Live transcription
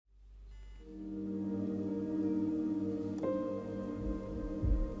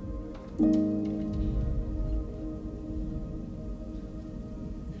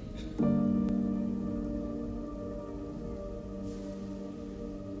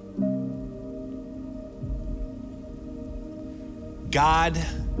God,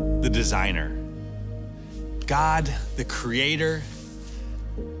 the designer, God, the creator,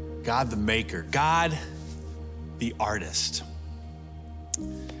 God, the maker, God, the artist.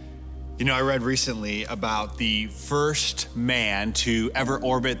 You know, I read recently about the first man to ever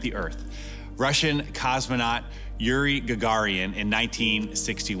orbit the Earth, Russian cosmonaut Yuri Gagarin in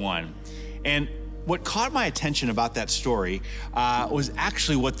 1961. And what caught my attention about that story was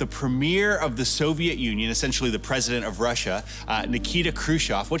actually what the premier of the Soviet Union, essentially the president of Russia, Nikita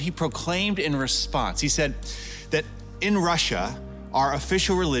Khrushchev, what he proclaimed in response. He said that in Russia, our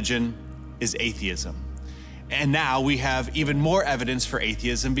official religion is atheism. And now we have even more evidence for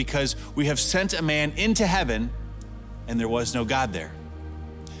atheism because we have sent a man into heaven and there was no God there.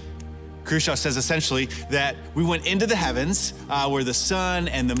 Khrushchev says essentially that we went into the heavens where the sun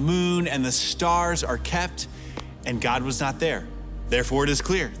and the moon and the stars are kept, and God was not there. Therefore, it is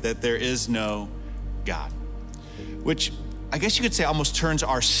clear that there is no God, which I guess you could say almost turns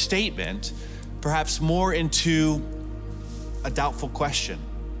our statement perhaps more into a doubtful question.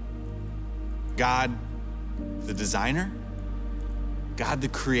 God, the designer? God, the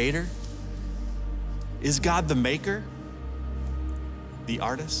creator? Is God the maker? The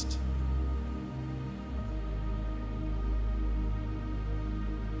artist?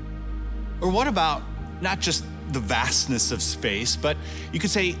 Or what about not just the vastness of space, but you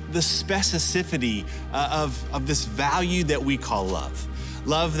could say the specificity of this value that we call love.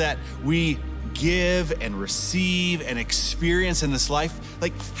 Love that we give and receive and experience in this life.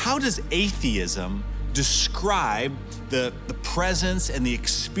 Like, how does atheism describe the presence and the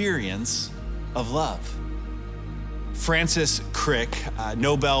experience of love? Francis Crick,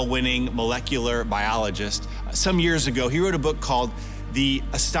 Nobel-winning molecular biologist, some years ago, he wrote a book called The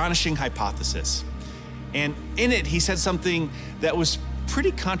Astonishing Hypothesis. And in it, he said something that was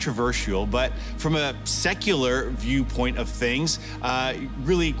pretty controversial, but from a secular viewpoint of things,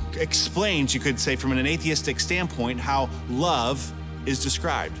 really explains, you could say, from an atheistic standpoint, how love is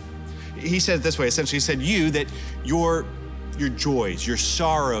described. He said it this way, essentially, he said, your joys, your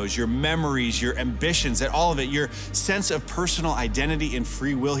sorrows, your memories, your ambitions, that all of it, your sense of personal identity and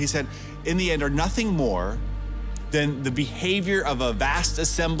free will, he said, in the end, are nothing more than the behavior of a vast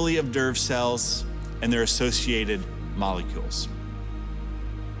assembly of nerve cells and their associated molecules.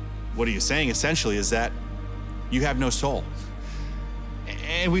 What are you saying essentially is that you have no soul.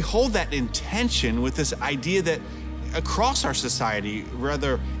 And we hold that in tension with this idea that across our society,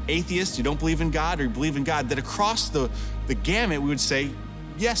 whether atheist, you don't believe in God, or you believe in God, that across the gamut, we would say,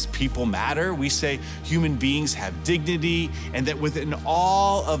 yes, people matter. We say human beings have dignity, and that within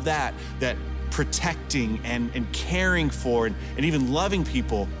all of that protecting and caring for and even loving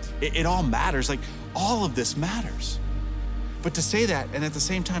people, it all matters. Like, all of this matters. But to say that and at the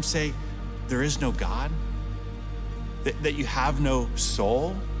same time say there is no God, that you have no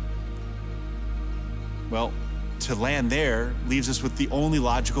soul, well, to land there leaves us with the only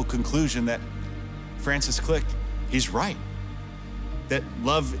logical conclusion that Francis Crick, he's right. That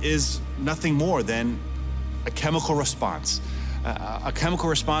love is nothing more than a chemical response. A chemical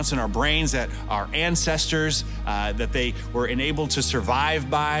response in our brains that our ancestors, that they were enabled to survive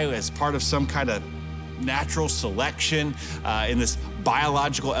by as part of some kind of natural selection in this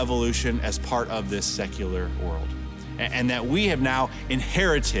biological evolution as part of this secular world. And that we have now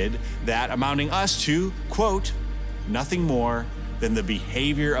inherited that, amounting us to, quote, nothing more than the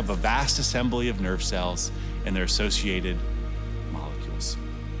behavior of a vast assembly of nerve cells and their associated molecules.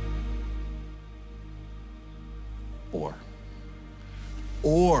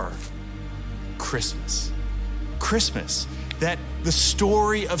 Or Christmas. Christmas, that the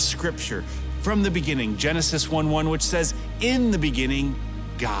story of Scripture from the beginning, Genesis 1:1, which says, in the beginning,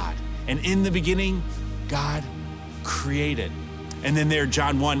 God. And in the beginning, God created. And then there,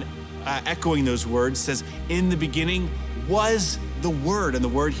 John 1, echoing those words, says, in the beginning was the Word. And the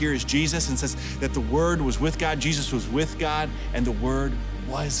Word here is Jesus, and says that the Word was with God, Jesus was with God, and the Word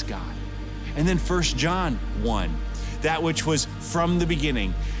was God. And then 1 John 1, that which was from the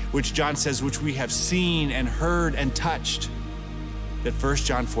beginning, which John says, which we have seen and heard and touched. That 1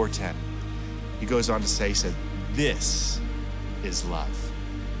 John 4:10, he goes on to say, he said, this is love.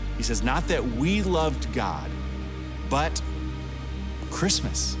 He says, not that we loved God, but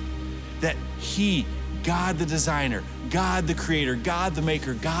Christmas. That he, God the designer, God the creator, God the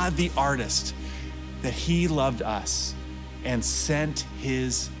maker, God the artist, that he loved us and sent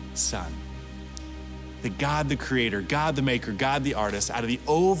his son. That God the creator, God the maker, God the artist, out of the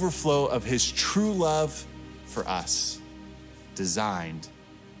overflow of his true love for us, designed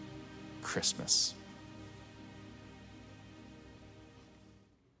Christmas.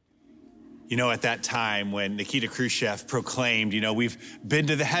 At that time when Nikita Khrushchev proclaimed, we've been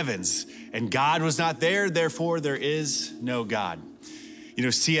to the heavens and God was not there, therefore there is no God.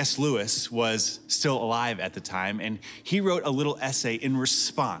 C.S. Lewis was still alive at the time, and he wrote a little essay in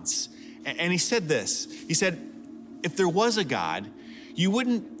response. And he said this, he said, if there was a God, you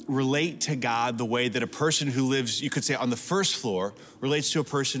wouldn't relate to God the way that a person who lives, you could say, on the first floor relates to a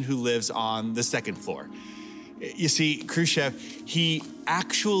person who lives on the second floor. You see, Khrushchev, he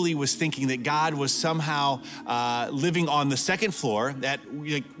actually was thinking that God was somehow living on the second floor, that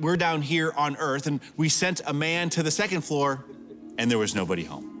we're down here on earth, and we sent a man to the second floor, and there was nobody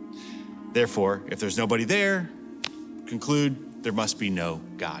home. Therefore, if there's nobody there, conclude there must be no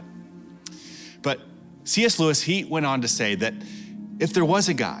God. But C.S. Lewis, he went on to say that if there was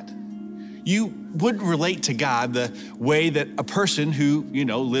a God, you wouldn't relate to God the way that a person who,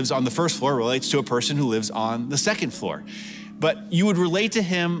 lives on the first floor relates to a person who lives on the second floor. But you would relate to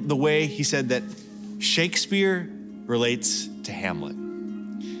him the way, he said, that Shakespeare relates to Hamlet.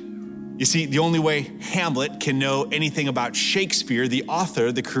 You see, the only way Hamlet can know anything about Shakespeare, the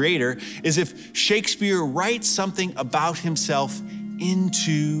author, the creator, is if Shakespeare writes something about himself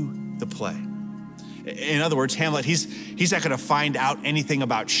into the play. In other words, Hamlet, he's not going to find out anything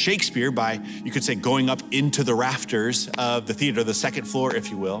about Shakespeare by, you could say, going up into the rafters of the theater, the second floor, if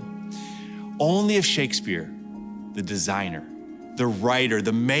you will. Only if Shakespeare, the designer, the writer,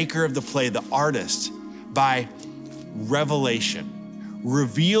 the maker of the play, the artist, by revelation,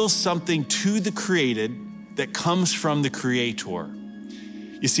 reveals something to the created that comes from the creator.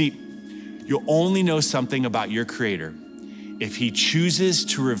 You see, you'll only know something about your creator if he chooses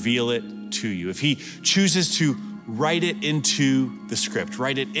to reveal it to you, if he chooses to write it into the script,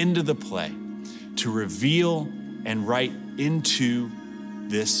 write it into the play, to reveal and write into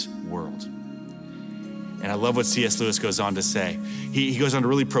this world. And I love what C.S. Lewis goes on to say. He goes on to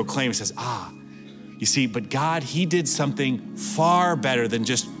really proclaim, he says, you see, but God, he did something far better than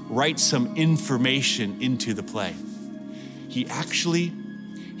just write some information into the play. He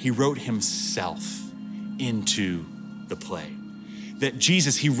wrote himself into the play. That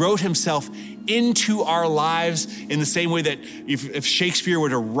Jesus, he wrote himself into our lives in the same way that if Shakespeare were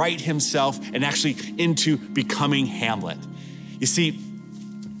to write himself and actually into becoming Hamlet. You see,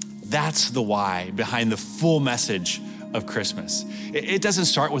 that's the why behind the full message of Christmas. It doesn't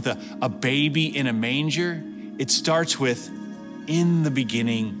start with a baby in a manger. It starts with, in the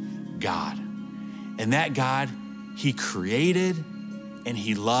beginning, God. And that God, he created and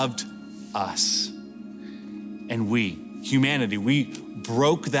he loved us. And we, humanity, we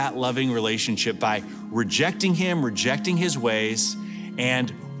broke that loving relationship by rejecting him, rejecting his ways,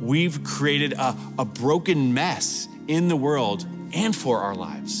 and we've created a broken mess in the world and for our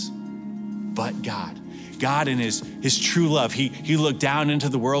lives. But God in his true love, he looked down into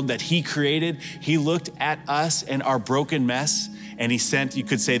the world that he created. He looked at us and our broken mess, and he sent, you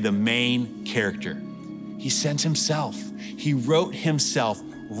could say, the main character. He sent himself. He wrote himself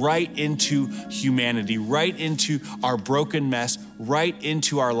right into humanity, right into our broken mess, right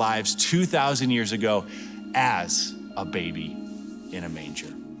into our lives 2,000 years ago as a baby in a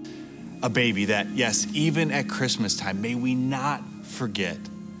manger. A baby that, yes, even at Christmas time, may we not forget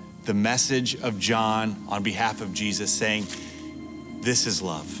the message of John on behalf of Jesus saying, this is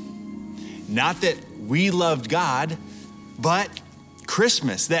love. Not that we loved God, but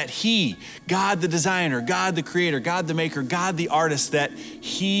Christmas, that he, God the designer, God the creator, God the maker, God the artist, that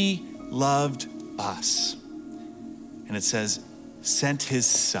he loved us. And it says, sent his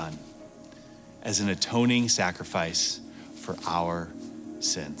son as an atoning sacrifice for our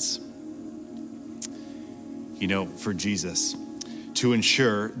sins. For Jesus, to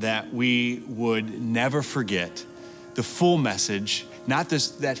ensure that we would never forget the full message, not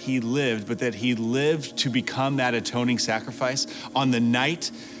just that he lived, but that he lived to become that atoning sacrifice. On the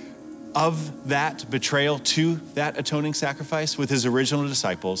night of that betrayal to that atoning sacrifice with his original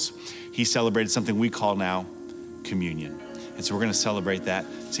disciples, he celebrated something we call now communion. And so we're going to celebrate that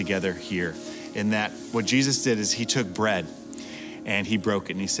together here. In that, what Jesus did is he took bread and he broke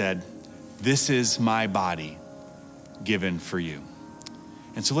it and he said, this is my body given for you.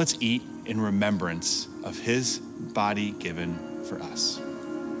 And so let's eat in remembrance of his body given for us.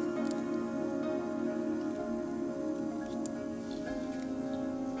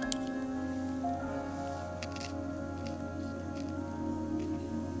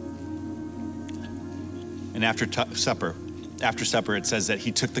 And after supper, it says that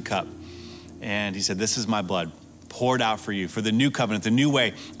he took the cup and he said, this is my blood poured out for you, for the new covenant, the new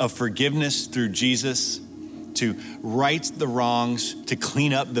way of forgiveness through Jesus, to right the wrongs, to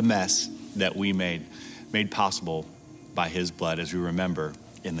clean up the mess that we made possible by his blood, as we remember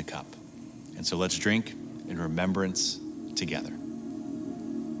in the cup. And so let's drink in remembrance together.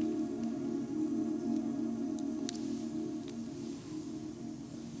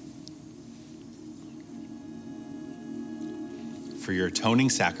 For your atoning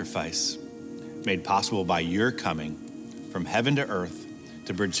sacrifice, made possible by your coming from heaven to earth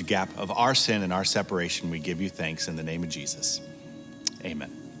to bridge the gap of our sin and our separation, we give you thanks in the name of Jesus.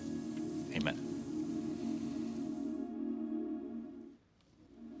 Amen. Amen.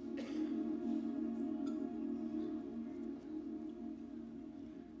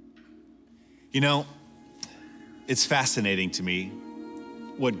 You know, it's fascinating to me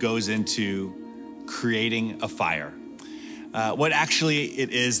what goes into creating a fire. What actually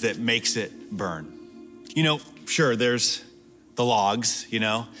it is that makes it burn. You know, sure, there's the logs,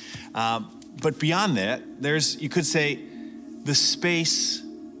 but beyond that, there's, you could say, the space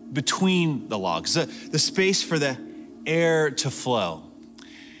between the logs, the space for the air to flow.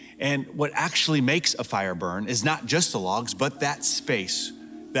 And what actually makes a fire burn is not just the logs, but that space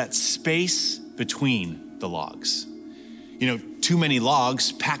between the logs. Too many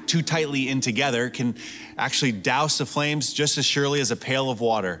logs packed too tightly in together can actually douse the flames just as surely as a pail of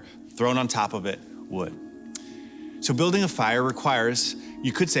water thrown on top of it would. So building a fire requires,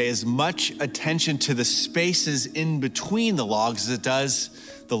 you could say, as much attention to the spaces in between the logs as it does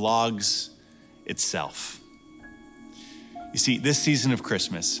the logs itself. You see, this season of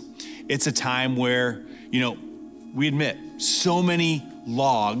Christmas, it's a time where, we admit so many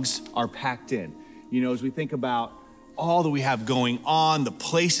logs are packed in. As we think about all that we have going on, the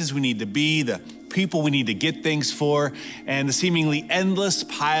places we need to be, the people we need to get things for, and the seemingly endless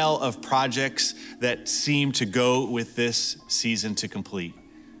pile of projects that seem to go with this season to complete.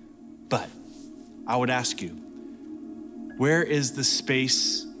 But I would ask you, where is the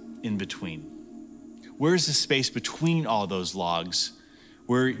space in between? Where is the space between all those logs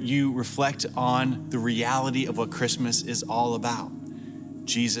where you reflect on the reality of what Christmas is all about?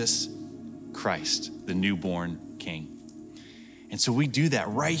 Jesus Christ, the newborn King. And so we do that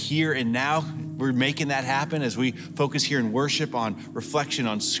right here and now. We're making that happen as we focus here in worship on reflection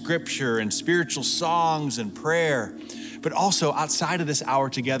on scripture and spiritual songs and prayer, but also outside of this hour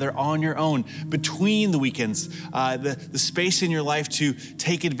together on your own, between the weekends, the space in your life to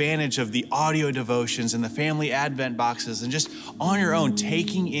take advantage of the audio devotions and the family Advent boxes, and just on your own,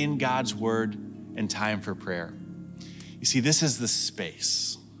 taking in God's word and time for prayer. You see, this is the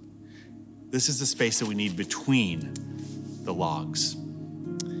space. This is the space that we need between the logs.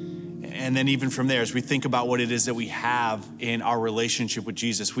 And then even from there, as we think about what it is that we have in our relationship with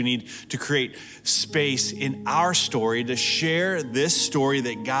Jesus, we need to create space in our story to share this story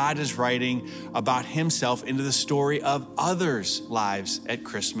that God is writing about himself into the story of others' lives at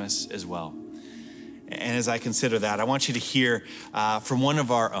Christmas as well. And as I consider that, I want you to hear from one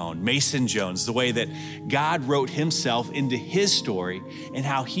of our own, Mason Jones, the way that God wrote himself into his story and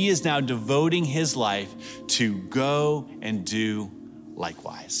how he is now devoting his life to go and do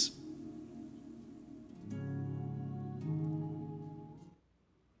likewise.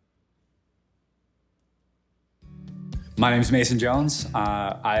 My name is Mason Jones.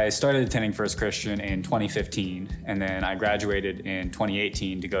 I started attending First Christian in 2015, and then I graduated in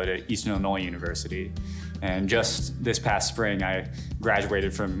 2018 to go to Eastern Illinois University. And just this past spring, I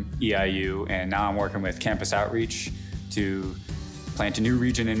graduated from EIU, and now I'm working with Campus Outreach to plant a new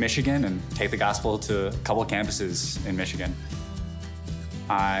region in Michigan and take the gospel to a couple of campuses in Michigan.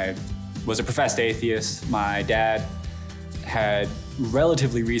 I was a professed atheist. My dad had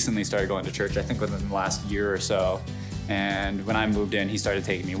relatively recently started going to church, I think within the last year or so. And when I moved in, he started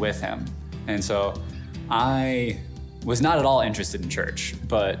taking me with him. And so I was not at all interested in church,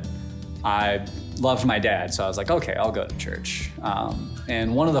 but I loved my dad. So I was like, okay, I'll go to church.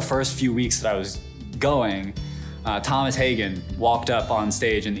 And one of the first few weeks that I was going, Thomas Hagen walked up on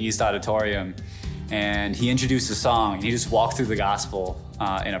stage in the East Auditorium, and he introduced a song, and he just walked through the gospel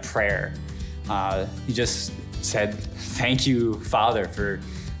in a prayer. He just said, "Thank you, Father, for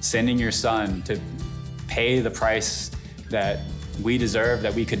sending your son to pay the price that we deserve,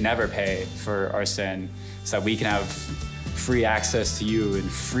 that we could never pay for our sin, so that we can have free access to you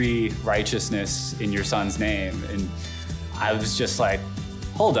and free righteousness in your son's name." And I was just like,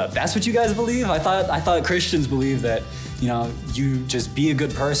 hold up, that's what you guys believe? I thought Christians believe that, you just be a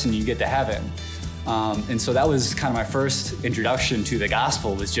good person, you get to heaven. And so that was kind of my first introduction to the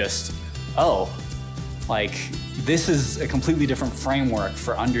gospel, was just, this is a completely different framework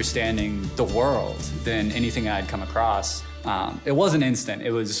for understanding the world than anything I'd come across. It wasn't instant.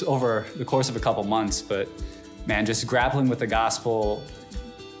 It was over the course of a couple months, but man, just grappling with the gospel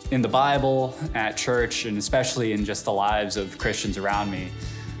in the Bible, at church, and especially in just the lives of Christians around me,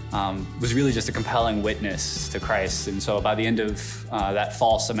 was really just a compelling witness to Christ. And so by the end of that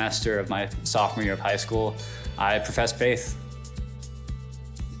fall semester of my sophomore year of high school, I professed faith.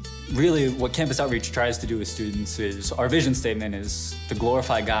 Really, what Campus Outreach tries to do with students is, our vision statement is to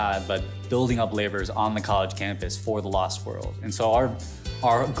glorify God, but building up laborers on the college campus for the lost world. And so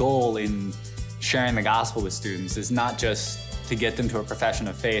our goal in sharing the gospel with students is not just to get them to a profession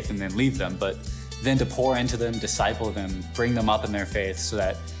of faith and then leave them, but then to pour into them, disciple them, bring them up in their faith so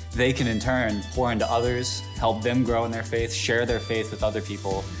that they can in turn pour into others, help them grow in their faith, share their faith with other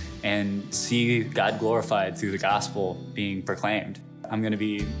people, and see God glorified through the gospel being proclaimed. I'm going to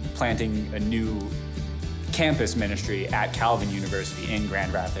be planting a new campus ministry at Calvin University in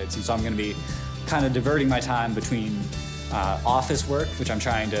Grand Rapids. And so I'm going to be kind of diverting my time between office work, which I'm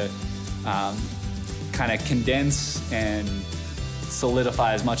trying to kind of condense and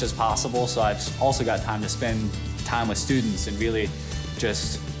solidify as much as possible. So I've also got time to spend time with students and really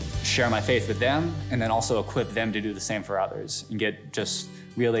just share my faith with them, and then also equip them to do the same for others and get just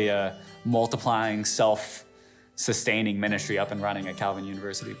really a multiplying, self-sustaining ministry up and running at Calvin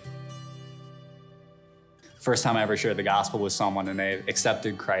University. First time I ever shared the gospel with someone and they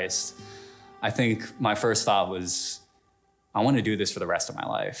accepted Christ, I think my first thought was, I want to do this for the rest of my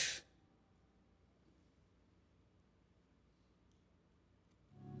life.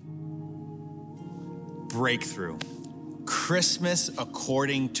 Breakthrough. Christmas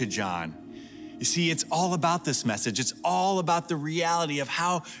according to John. You see, it's all about this message. It's all about the reality of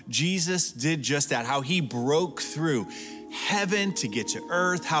how Jesus did just that, how he broke through heaven to get to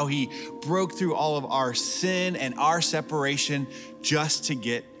earth, how he broke through all of our sin and our separation just to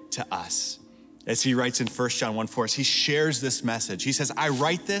get to us. As he writes in 1 John 1:4, he shares this message. He says, I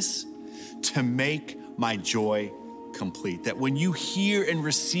write this to make my joy complete. That when you hear and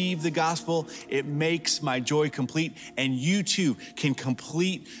receive the gospel, it makes my joy complete, and you too can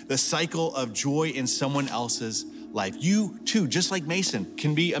complete the cycle of joy in someone else's life. You too, just like Mason,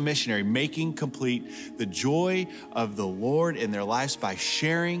 can be a missionary, making complete the joy of the Lord in their lives by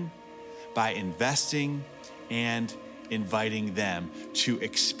sharing, by investing, and inviting them to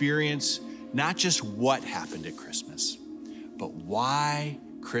experience not just what happened at Christmas, but why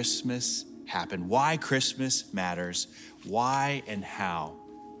Christmas happened, why Christmas matters, why and how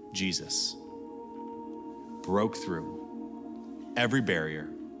Jesus broke through every barrier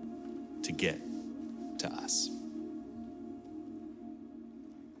to get to us.